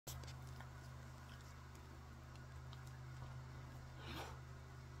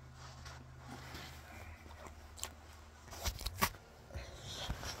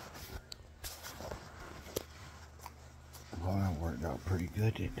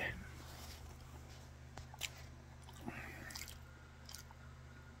good.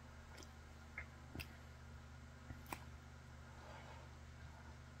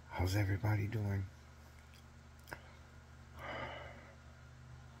 How's everybody doing?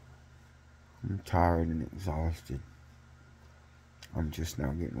 I'm tired and exhausted. I'm just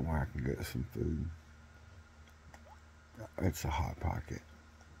now getting where I can get some food. It's a Hot Pocket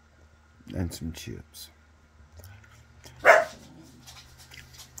and some chips.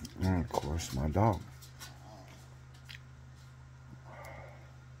 And of course my dog.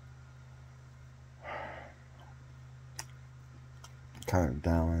 Kind of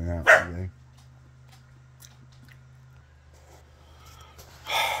down and out today.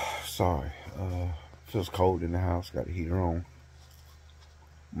 Sorry. Feels cold in the house. Got the heater on.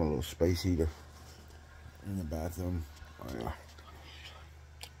 My little space heater in the bathroom.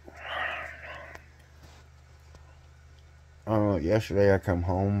 Oh, yeah. Yesterday I come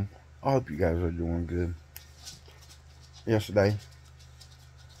home. I hope you guys are doing good. Yesterday,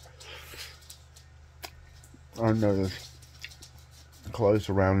 I noticed close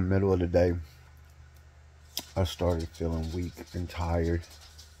around the middle of the day, I started feeling weak and tired.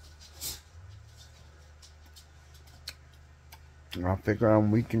 And I figure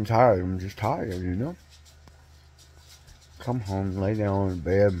I'm weak and tired. I'm just tired, you know. Come home, lay down in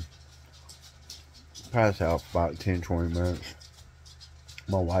bed, pass out for about 10-20 minutes.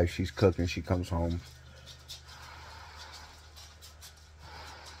 My wife, she's cooking. She comes home.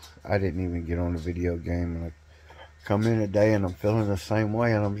 I didn't even get on the video game. And I come in today and I'm feeling the same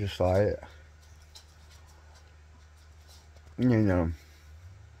way. And I'm just like, you know,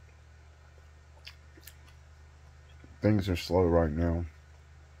 things are slow right now.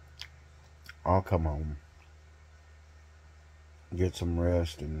 I'll come home, get some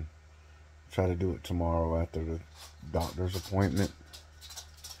rest, and try to do it tomorrow after the doctor's appointment.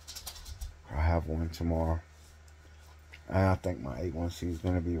 I have one tomorrow. And I think my A1C is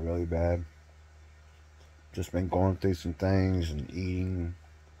going to be really bad. Just been going through some things and eating.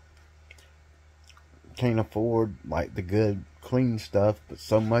 Can't afford like the good clean stuff, but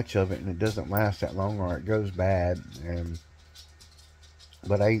so much of it, and it doesn't last that long or it goes bad.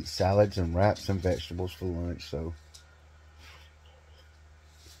 But I eat salads and wraps and vegetables for lunch, so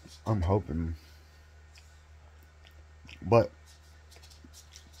I'm hoping. But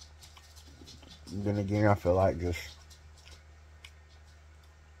then again, I feel like just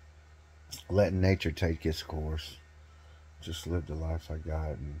letting nature take its course. Just live the life I got,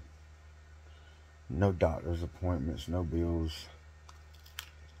 and no doctor's appointments, no bills.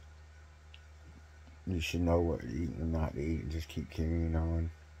 You should know what to eat and not to eat, and just keep carrying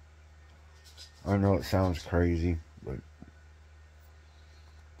on. I know it sounds crazy, but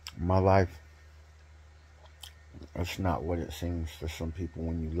my life, it's not what it seems for some people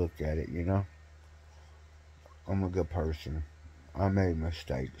when you look at it, you know? I'm a good person. I made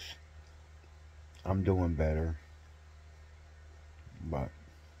mistakes. I'm doing better. But,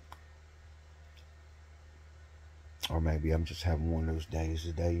 or maybe I'm just having one of those days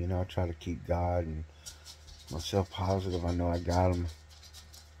today, you know? I try to keep God and myself positive. I know I got him.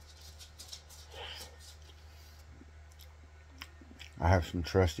 I have some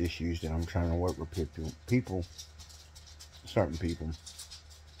trust issues that I'm trying to work with people, certain people.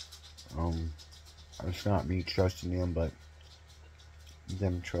 It's not me trusting them, but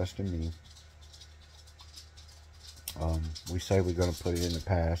them trusting me. We say we're going to put it in the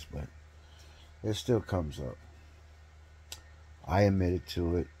past, but it still comes up. I admitted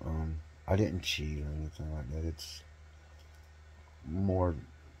to it. I didn't cheat or anything like that. It's more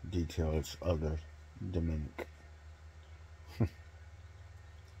detail. It's other demonic.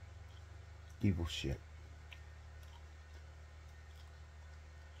 Evil shit.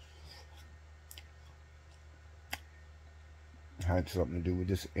 Had something to do with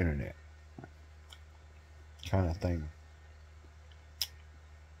this internet kind of thing.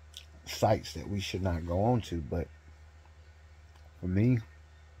 Sites that we should not go on to, but for me,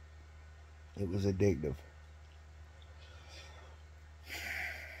 it was addictive.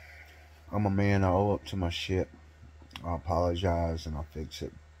 I'm a man. I owe up to my shit. I apologize and I fix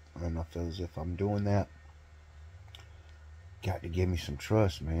it. And I feel as if I'm doing that. Got to give me some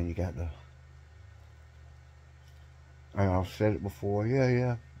trust, man. You got to. And I've said it before.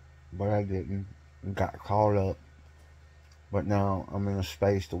 Yeah. But I didn't. Got caught up. But now I'm in a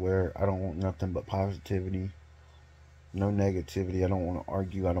space to where I don't want nothing but positivity. No negativity. I don't want to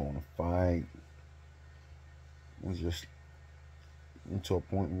argue. I don't want to fight. It's just into a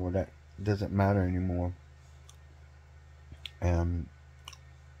point where that doesn't matter anymore. And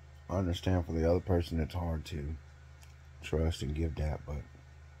I understand for the other person it's hard to. trust and give that, but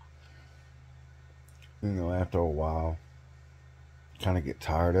you know, after a while, kind of get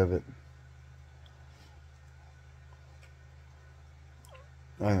tired of it.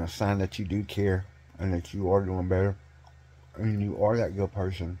 And a sign that you do care and that you are doing better and you are that good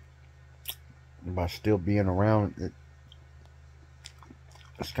person. And by still being around it,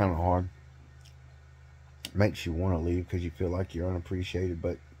 it's kind of hard. It makes you want to leave because you feel like you're unappreciated,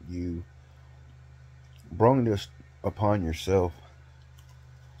 but you brought this upon yourself.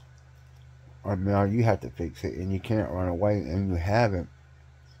 Or now you have to fix it and you can't run away, and you haven't.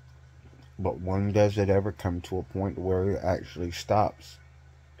 But when does it ever come to a point where it actually stops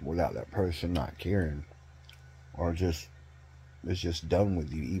without that person not caring, or just it's just done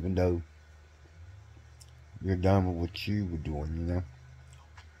with you, even though you're done with what you were doing,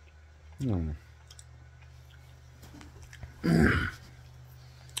 you know?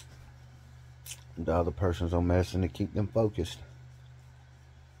 The other person's on medicine to keep them focused.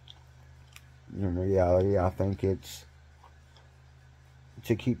 In reality, I think it's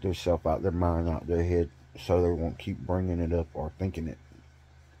to keep themselves out their mind, out their head, so they won't keep bringing it up or thinking it.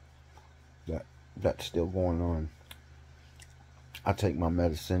 That's still going on. I take my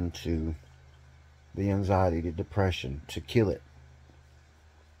medicine to the anxiety, the depression, to kill it,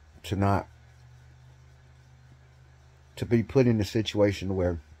 to be put in a situation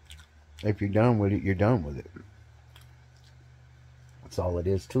where if you're done with it, you're done with it. That's all it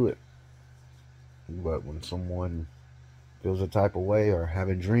is to it. But when someone feels a type of way or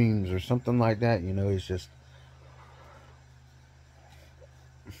having dreams or something like that, you know,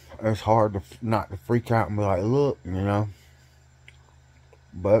 it's hard to not to freak out and be like, look, you know.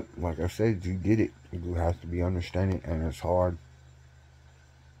 But like I said, you did it. You have to be understanding, and it's hard.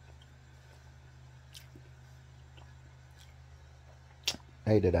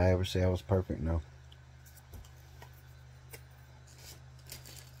 Hey, did I ever say I was perfect? No.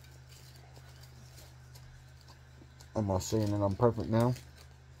 Am I saying that I'm perfect now?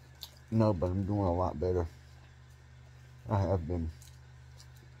 No, but I'm doing a lot better. I have been.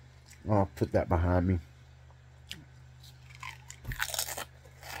 I'll put that behind me.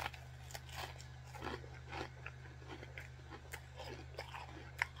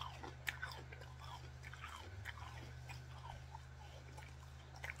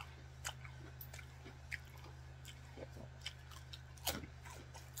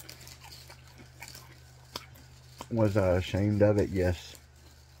 Was I ashamed of it? Yes.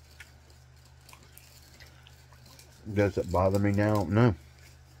 Does it bother me now? No.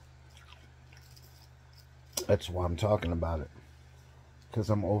 That's why I'm talking about it. Because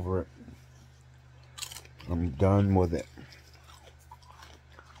I'm over it. I'm done with it.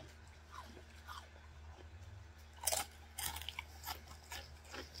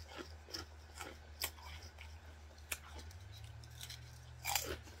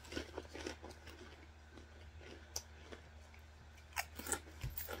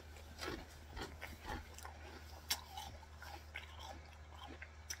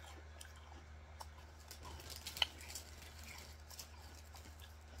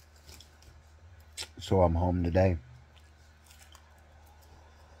 So I'm home today.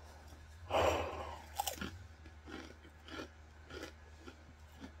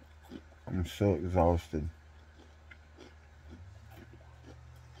 I'm so exhausted.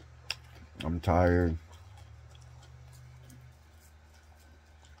 I'm tired.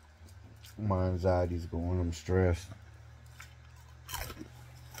 My anxiety's going. I'm stressed.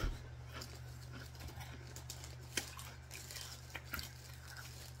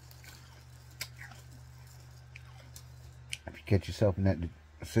 If you get yourself in that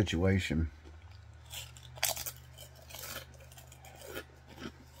situation,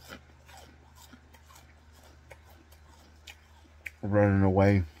 running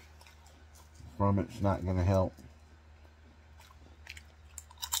away from it's not going to help.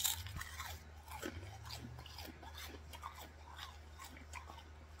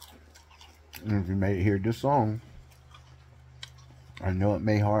 And if you made it here this long, I know it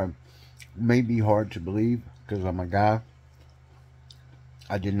may be hard to believe because I'm a guy.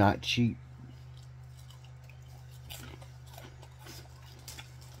 I did not cheat.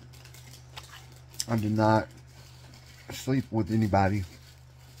 I did not sleep with anybody.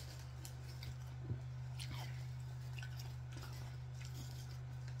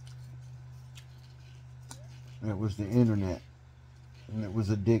 It was the internet, and it was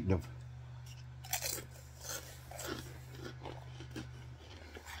addictive.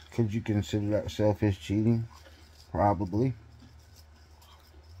 Could you consider that selfish cheating? Probably.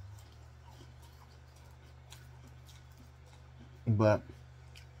 But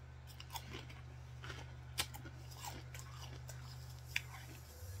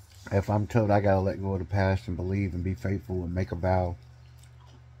If I'm told I gotta let go of the past and believe and be faithful and make a vow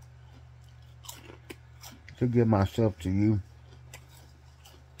to give myself to you,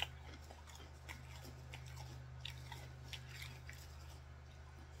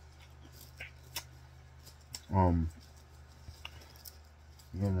 um,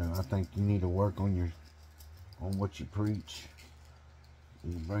 you know, I think you need to work on what you preach.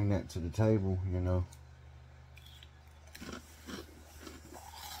 You bring that to the table, you know.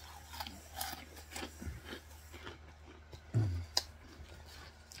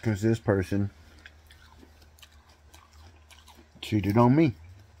 Because this person cheated on me.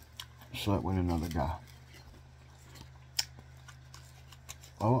 Slept with another guy.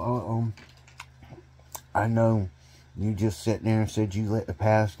 I know you just sat there and said you let the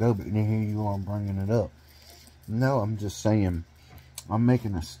past go, but then here you are bringing it up. No, I'm just saying, I'm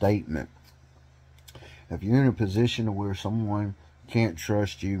making a statement. If you're in a position where someone can't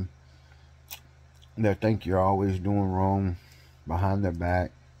trust you, they think you're always doing wrong behind their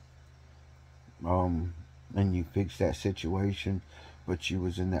back, and you fix that situation, but you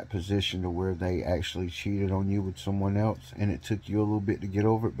was in that position to where they actually cheated on you with someone else, and it took you a little bit to get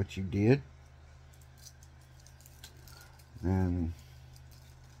over it, but you did. And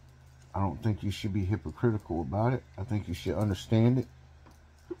I don't think you should be hypocritical about it. I think you should understand it,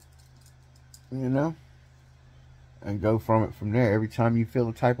 you know, and go from it from there. Every time you feel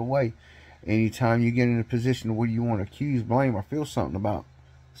a type of way, anytime you get in a position where you want to accuse, blame, or feel something about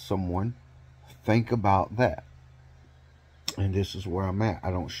someone, think about that. And this is where I'm at.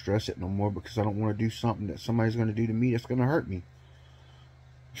 I don't stress it no more because I don't want to do something that somebody's going to do to me that's going to hurt me.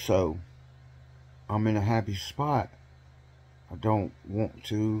 So I'm in a happy spot. I don't want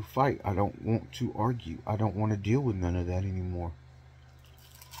to fight. I don't want to argue. I don't want to deal with none of that anymore.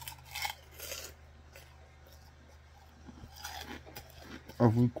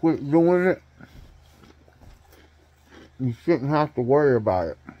 If we quit doing it, you shouldn't have to worry about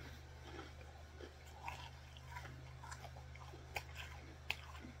it.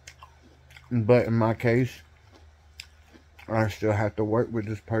 But in my case, I still have to work with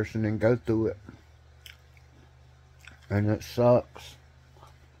this person and go through it. And it sucks.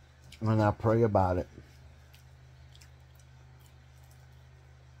 And I pray about it.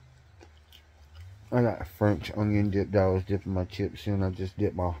 I got French onion dip that I was dipping my chips in. I just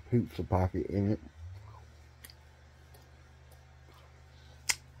dipped my pizza pocket in it.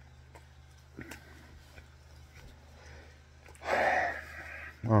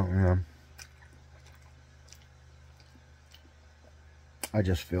 Oh man. I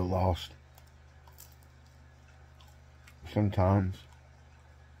just feel lost. Sometimes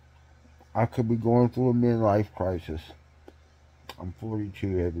I could be going through a midlife crisis. I'm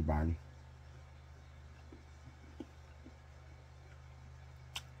 42, everybody.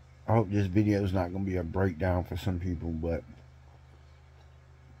 I hope this video is not going to be a breakdown for some people, but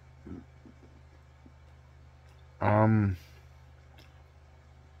my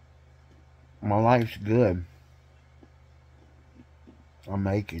life's good. I'm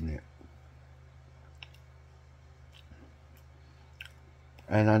making it.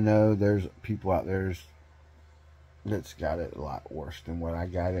 And I know there's people out there that's got it a lot worse than what I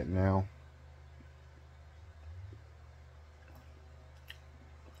got it now.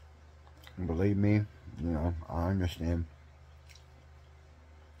 And believe me, you know, I understand.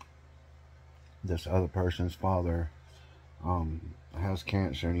 This other person's father has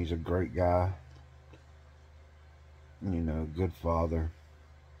cancer, and he's a great guy. You know, good father.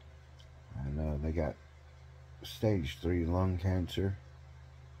 And they got stage 3 lung cancer.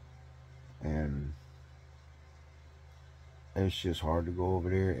 And it's just hard to go over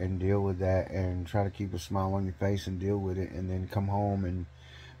there and deal with that and try to keep a smile on your face and deal with it, and then come home and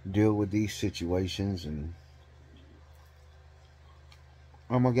deal with these situations. And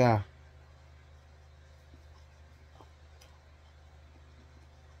I'm a guy.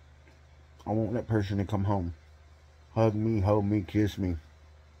 I want that person to come home, hug me, hold me, kiss me,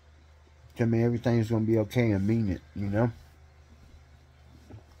 tell me everything's gonna be okay and mean it, you know?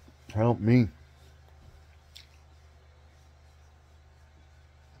 Help me.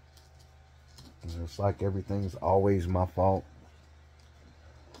 And it's like everything's always my fault.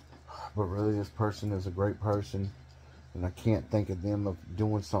 But really, this person is a great person, and I can't think of them of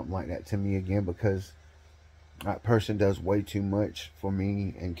doing something like that to me again, because that person does way too much for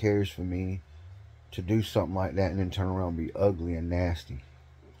me and cares for me to do something like that and then turn around and be ugly and nasty.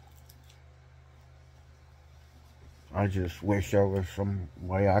 I just wish there was some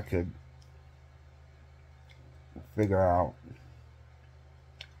way I could figure out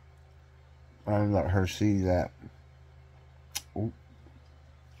and let her see that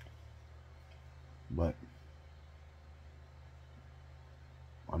But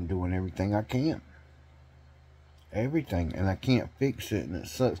I'm doing everything I can. Everything. And I can't fix it. And it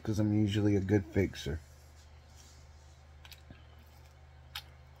sucks because I'm usually a good fixer.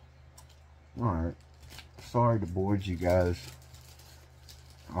 Alright. Sorry to bore you guys.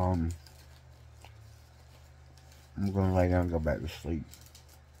 I'm gonna lay down and go back to sleep.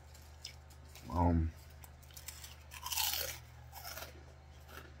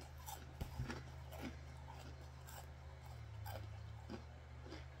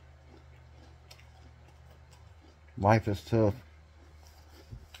 Life is tough.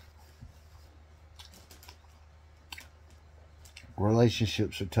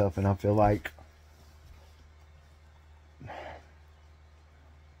 Relationships are tough, and I feel like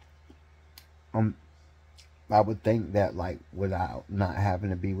I would think that, like, without not having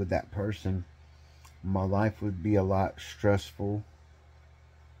to be with that person, my life would be a lot stressless.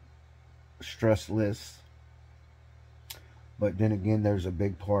 But then again, there's a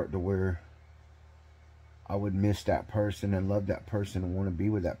big part to where I would miss that person and love that person and want to be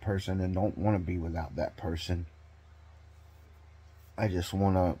with that person and don't want to be without that person. I just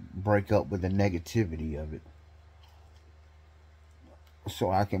want to break up with the negativity of it so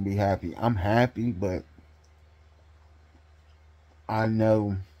I can be happy. I'm happy, but I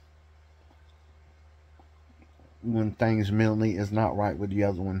know when things mentally is not right with the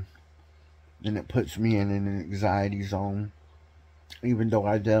other one, and it puts me in an anxiety zone, even though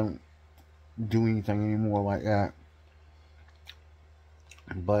I don't do anything anymore like that.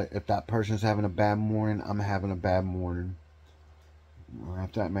 But if that person's having a bad morning, I'm having a bad morning.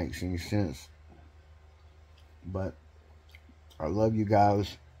 If that makes any sense. But I love you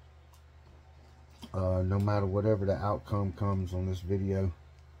guys. No matter whatever the outcome comes on this video,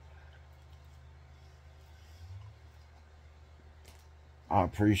 I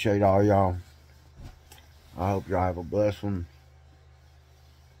appreciate all y'all. I hope y'all have a blessed one.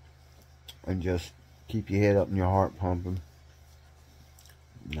 And just keep your head up and your heart pumping.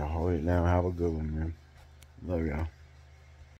 Y'all hold it down. Have a good one, man. Love y'all.